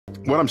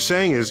What I'm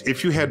saying is,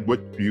 if you had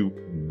what you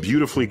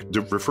beautifully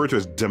refer to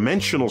as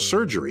dimensional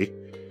surgery,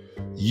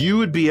 you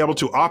would be able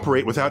to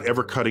operate without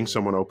ever cutting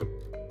someone open,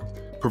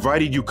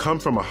 provided you come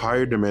from a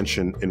higher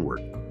dimension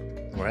inward.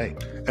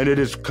 Right. And it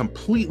is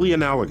completely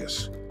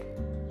analogous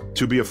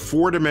to be a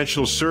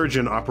four-dimensional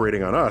surgeon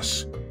operating on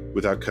us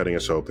without cutting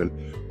us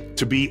open,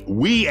 to be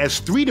we as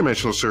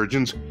three-dimensional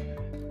surgeons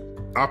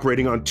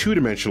operating on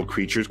two-dimensional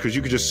creatures, because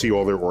you could just see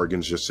all their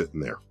organs just sitting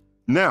there.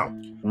 Now,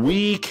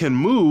 we can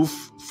move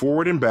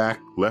forward and back,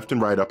 left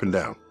and right, up and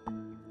down,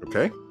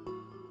 okay?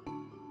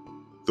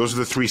 Those are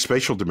the three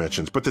spatial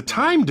dimensions. But the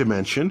time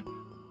dimension,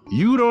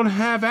 you don't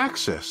have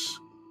access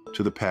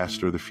to the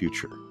past or the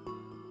future.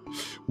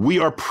 We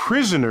are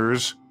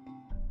prisoners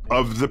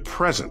of the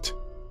present,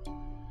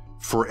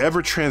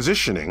 forever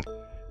transitioning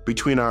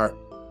between our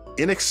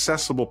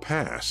inaccessible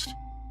past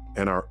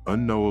and our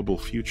unknowable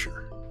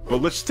future.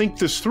 But let's think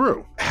this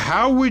through.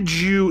 How would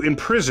you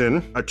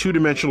imprison a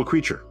two-dimensional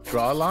creature?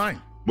 Draw a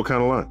line. What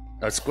kind of line?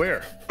 A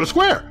square. A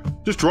square.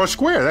 Just draw a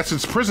square. That's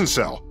its prison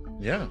cell.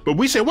 Yeah. But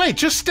we say, wait,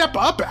 just step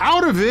up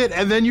out of it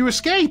and then you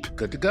escape.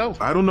 Good to go.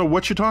 I don't know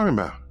what you're talking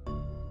about.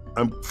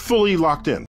 I'm fully locked in.